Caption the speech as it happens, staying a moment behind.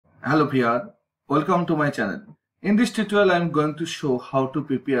Hello PR, welcome to my channel. In this tutorial I am going to show how to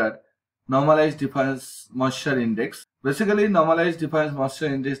prepare Normalized Difference Moisture Index. Basically, Normalized Difference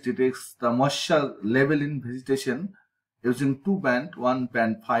Moisture Index detects the moisture level in vegetation using two bands, one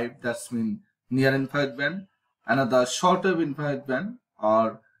band 5, that's mean near infrared band, another shorter infrared band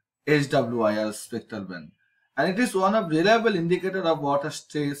or SWIR spectral band. And it is one of reliable indicator of water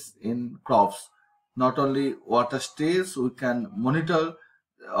stress in crops. Not only water stress, we can monitor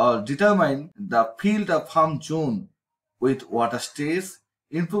or determine the field of farm zone with water stress,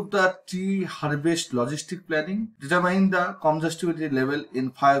 improve the tree harvest logistic planning, determine the combustibility level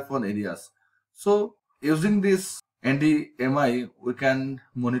in fire-prone areas. So using this NDMI, we can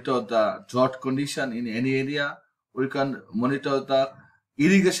monitor the drought condition in any area. We can monitor the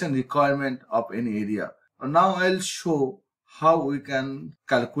irrigation requirement of any area. Now I'll show how we can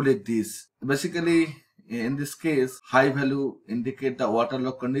calculate this. Basically, in this case, high value indicate the water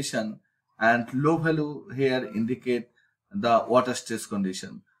low condition and low value here indicate the water stress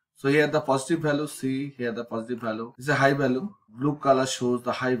condition. So here the positive value, see here the positive value is a high value. Blue color shows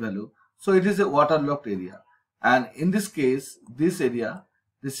the high value. So it is a waterlogged area. And in this case, this area,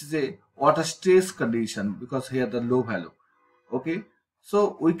 this is a water stress condition because here the low value. Okay.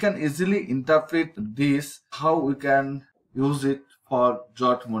 So we can easily interpret this, how we can use it for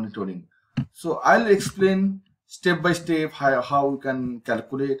drought monitoring. So I'll explain step by step how we can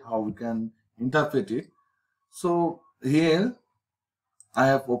calculate, how we can interpret it. So here I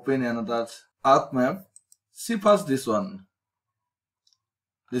have opened another ArcMap. See first this one.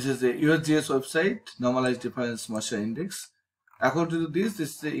 This is the USGS website, Normalized Difference Moisture Index. According to this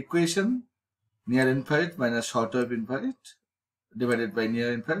is the equation near infrared minus short wave infrared divided by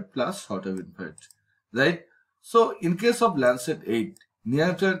near infrared plus short wave infrared, right? So in case of Landsat 8, near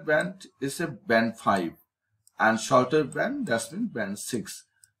infrared band is a band 5 and short wave band, that's mean band 6.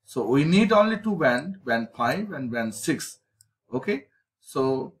 So we need only two band 5 and band 6. Okay,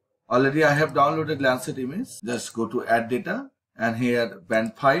 so already I have downloaded Landsat image. Just go to add data and here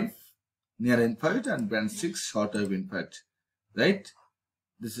band 5 near infrared and band 6 short wave infrared, right?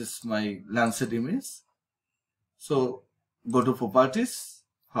 This is my Landsat image. So go to properties.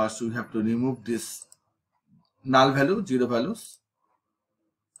 First we have to remove this null value, 0 values,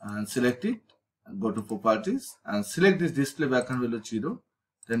 and select it. Go to properties and select this display background value 0.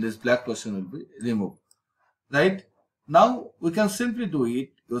 Then this black portion will be removed. Right? Now we can simply do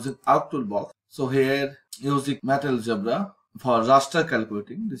it using Arc toolbox. So here using MATLAB for raster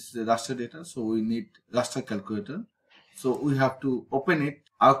calculating. This is the raster data, so we need raster calculator. So we have to open it,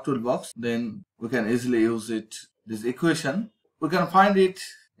 Arc toolbox. Then we can easily use it. This equation we can find it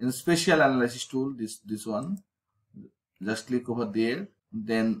in spatial analysis tool. This one. Just click over there.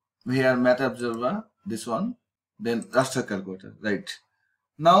 Then here MATLAB, this one. Then raster calculator. Right.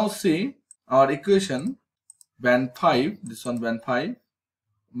 Now see our equation band 5. This one band 5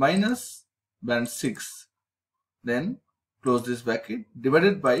 minus band 6. Then close this bracket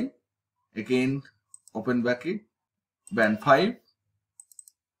divided by again open bracket band 5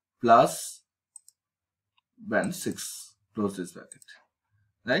 plus band 6, close this bracket,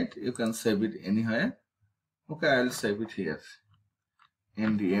 right? You can save it anywhere. Okay, I'll save it here.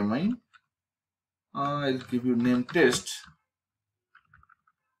 NDMI. I'll give you name test.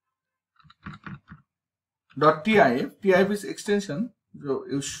 .tif. TIF is extension, so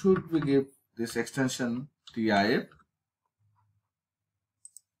you should be give this extension TIF.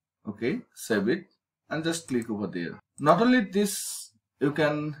 Okay, save it and just click over there. Not only this, you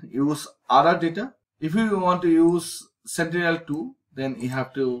can use RR data. If you want to use Sentinel-2, then you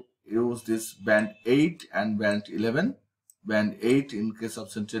have to use this band 8 and band 11. Band 8 in case of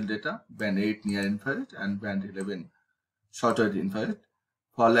Sentinel data, band 8 near infrared and band 11 short wave infrared.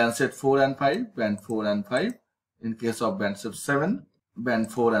 For Landsat 4 and 5, band 4 and 5. In case of band 7,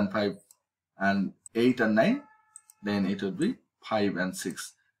 band 4 and 5 and 8 and 9, then it would be 5 and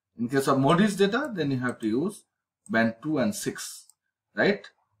 6. In case of MODIS data, then you have to use band 2 and 6, right?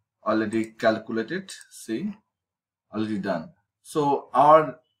 Already calculated, see, already done. So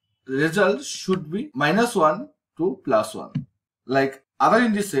our result should be -1 to +1. Like other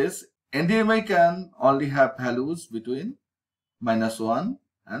indices, NDMI can only have values between -1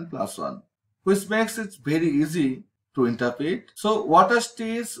 and +1, which makes it very easy to interpret. So water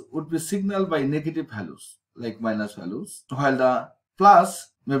stress would be signaled by negative values, like minus values, while the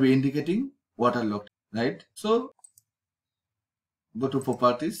plus may be indicating waterlogged, right? So go to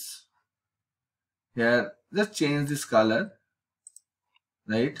properties. Here, just change this color,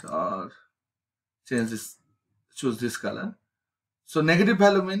 right? Or change this, choose this color. So negative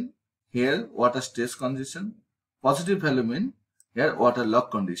value mean here water stress condition. Positive value mean here water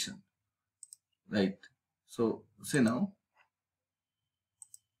lock condition, right? So see now,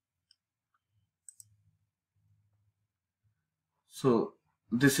 so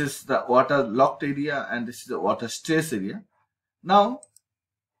this is the water locked area and this is the water stress area. Now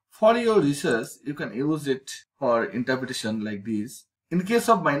for your research you can use it for interpretation like this. In case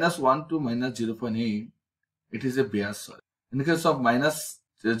of -1 to -0.8, it is a bare soil. In the case of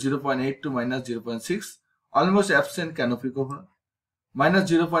 -0.8 to -0.6, almost absent canopy cover.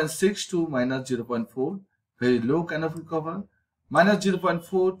 -0.6 to -0.4, very low canopy cover.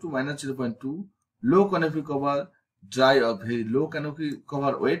 -0.4 to -0.2, low canopy cover, dry or very low canopy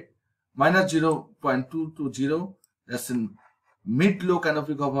cover weight. -0.2 to 0, that's in mid-low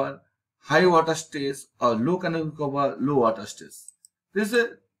canopy cover, high water stress, or low canopy cover, low water stress. This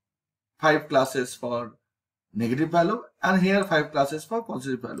is 5 classes for negative value, and here 5 classes for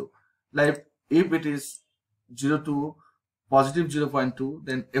positive value. Like if it is 0 to positive 0.2,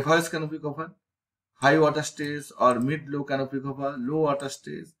 then FRS canopy cover, high water stress, or mid-low canopy cover, low water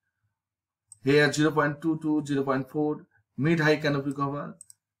stress. Here 0.2 to 0.4, mid-high canopy cover,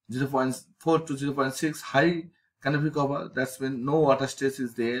 0.4 to 0.6, high canopy cover, that's when no water stress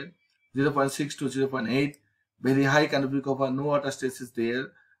is there. 0.6 to 0.8, very high canopy cover, no water stress is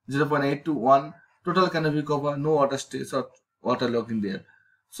there. 0.8 to 1, total canopy cover, no water stress or water locking there.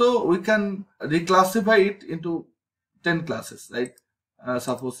 So we can reclassify it into 10 classes, right?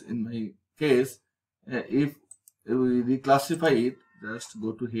 Suppose in my case, if we reclassify it, just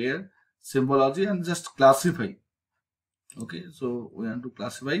go to here, symbology, and just classify. Okay, so we want to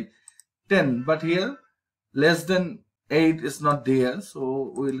classify 10, but here less than 8 is not there,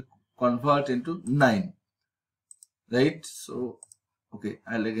 so we will convert into 9, right? So okay,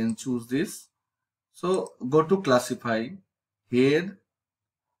 I'll again choose this. So go to classify. Here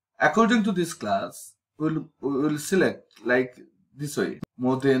according to this class we will select like this way,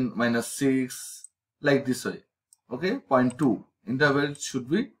 more than -6, like this way. Okay, 0.2 interval should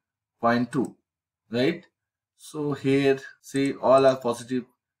be 0.2, right? So here see all are positive,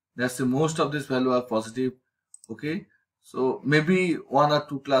 that's the most of this value are positive. Okay, so maybe 1 or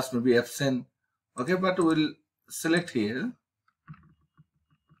 2 class may be absent. Okay, but we'll select here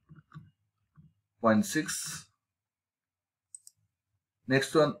 0.6,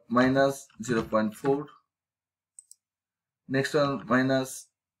 next one -0.4, next one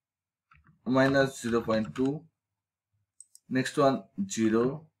 -0.2, next one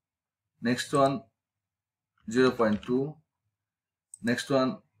 0, next one 0.2, next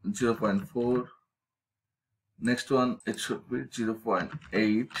one 0.4, next one it should be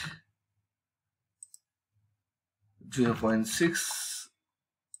 0.8, 0.6,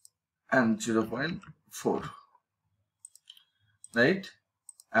 and 0.4, right?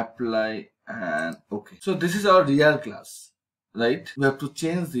 Apply and okay. So this is our real class, right? We have to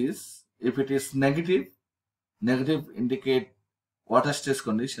change this. If it is negative indicate water stress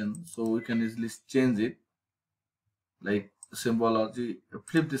condition, so we can easily change it like symbology,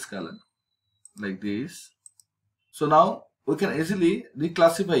 flip this color like this. So now we can easily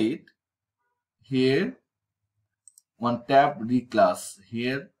reclassify it. Here one tab reclass,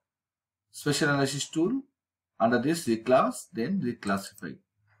 here special analysis tool, under this reclass, then reclassify.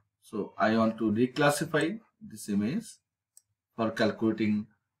 So I want to reclassify this image. For calculating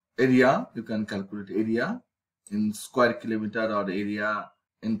area, you can calculate area in square kilometer or area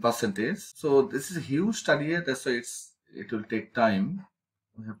in percentage. So this is a huge study here, that's why it will take time.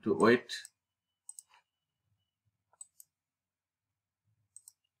 We have to wait.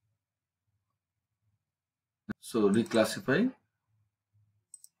 So reclassify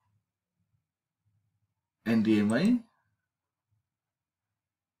NDMI.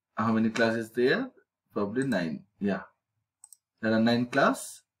 How many classes there? Probably 9. Yeah, there are 9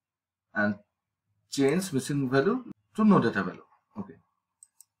 class, and change missing value to no data value. Okay,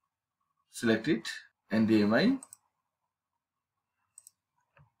 select it, NDMI,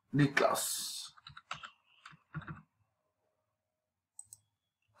 reclass,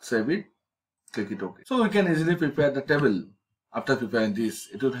 save it, click it OK. So we can easily prepare the table. After preparing this,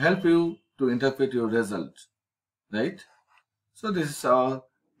 it will help you to interpret your result, right? So this is our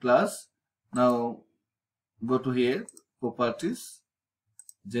class. Now go to here, properties,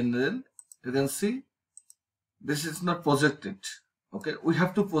 general. You can see this is not projected. Okay, we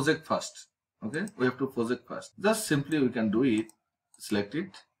have to project first. Okay, we have to project first. Just simply we can do it. Select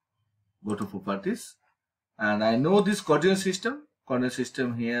it, go to properties, and I know this coordinate system. Coordinate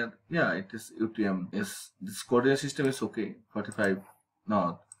system here, yeah, it is UTM. Yes, this coordinate system is okay, 45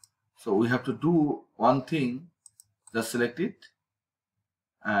 north. So we have to do one thing, just select it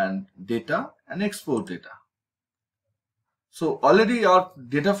and data and export data. So already our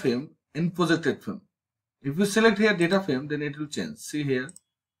data frame in projected frame. If you select here data frame, then it will change. See here,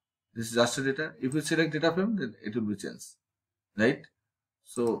 this is raster data. If you select data frame, then it will be changed, right?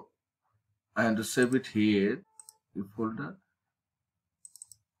 So I have to save it here, in folder,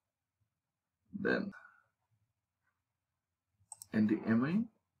 then NDMI,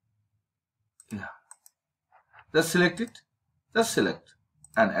 yeah. Just select it, just select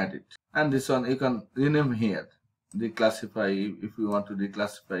and add it. And this one you can rename here, declassify. If you want to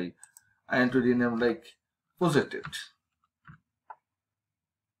declassify, I want to rename like projected,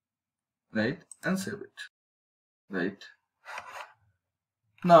 right? And save it, right?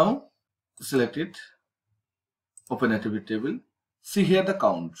 Now select it, open attribute table. See here the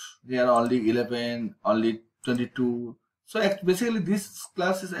count. Here only 11, only 22. So basically this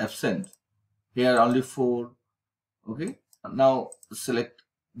class is absent. Here only 4. Okay. Now select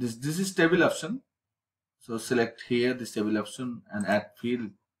this. This is table option. So select here this table option and add field,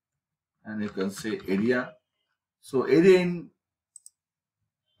 and you can say area. So area in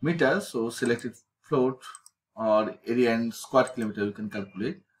meters. So select it float, or area in square kilometer you can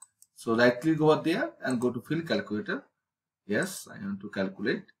calculate. So right click over there and go to field calculator. Yes, I want to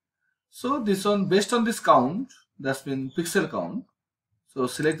calculate. So this one based on this count, that's been pixel count. So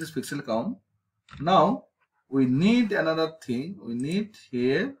select this pixel count. Now we need another thing. We need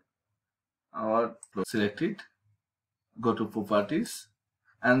here our select it, go to properties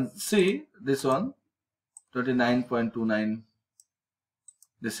and see this one 29.29.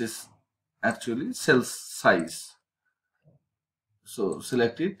 This is actually cell size. So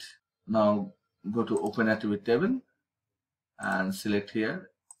select it. Now go to open attribute table and select here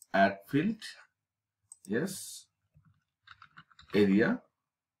add field. Yes, area,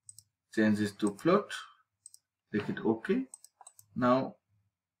 change this to float, click it OK. Now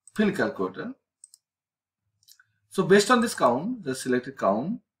field calculator. So based on this count, just select a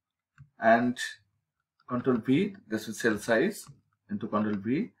count and Control V, this is cell size, into Control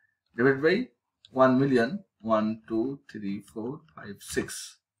V, divided by 1,000,000, 1, 2, 3, 4, 5,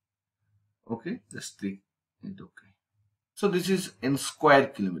 6. Okay, just click it OK. So this is in square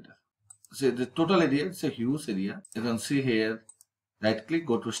kilometer. So the total area, it's a huge area. You can see here, right click,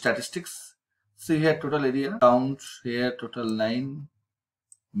 go to statistics. See here total area, count here total 9,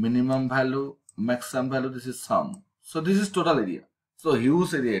 minimum value, maximum value, this is sum. So this is total area. So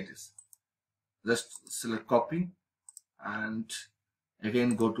huge area it is. Just select copy and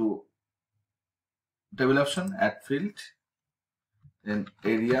again go to table option, add field, then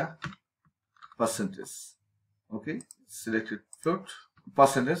area percentage. Okay, select it float,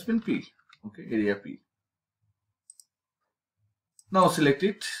 percentage mean P. Okay, area P. Now select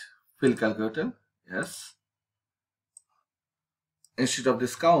it, field calculator. Yes. Instead of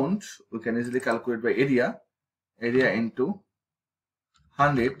this count, we can easily calculate by area. Area into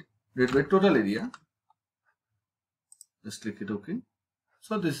 100 divided by total area. Just click it OK.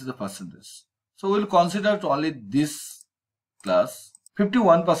 So this is the percentage. So we'll consider to only this class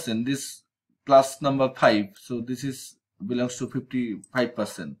 51%. This class number 5. So this is belongs to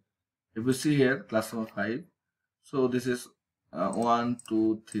 55%. If we see here class number 5. So this is 1,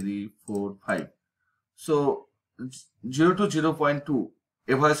 2, 3, 4, 5. So 0 to 0.2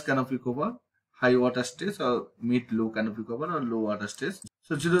 average canopy cover, high water stage, or mid low canopy cover or low water stage.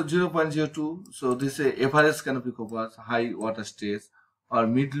 So 0.02, so this is average canopy cover, high water stage, or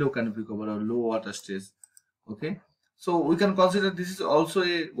mid low canopy cover or low water stage. Okay, so we can consider this is also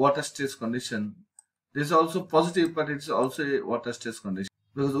a water stage condition. This is also positive, but it's also a water stage condition,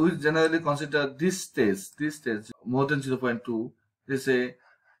 because we generally consider this stage more than 0.2 is a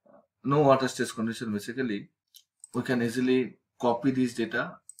no water stage condition. Basically, we can easily copy this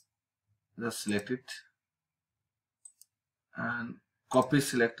data, just select it and copy,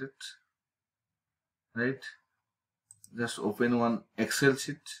 select it, right? Just open one Excel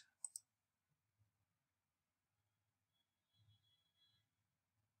sheet.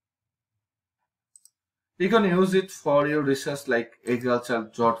 You can use it for your research like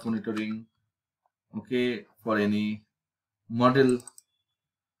agricultural drought monitoring, okay, for any model.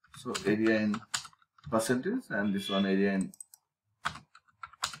 So area in percentage and this one area in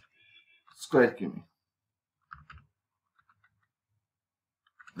square kilometer,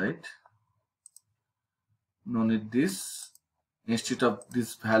 right? No need this. Instead of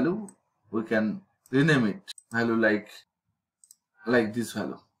this value, we can rename it value like this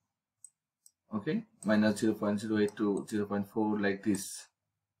value. Okay, minus 0.08 to 0.4 like this.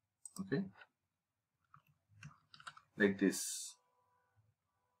 Okay, like this.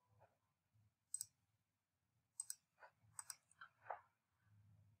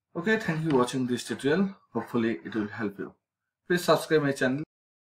 Okay, thank you for watching this tutorial. Hopefully it will help you. Please subscribe my channel.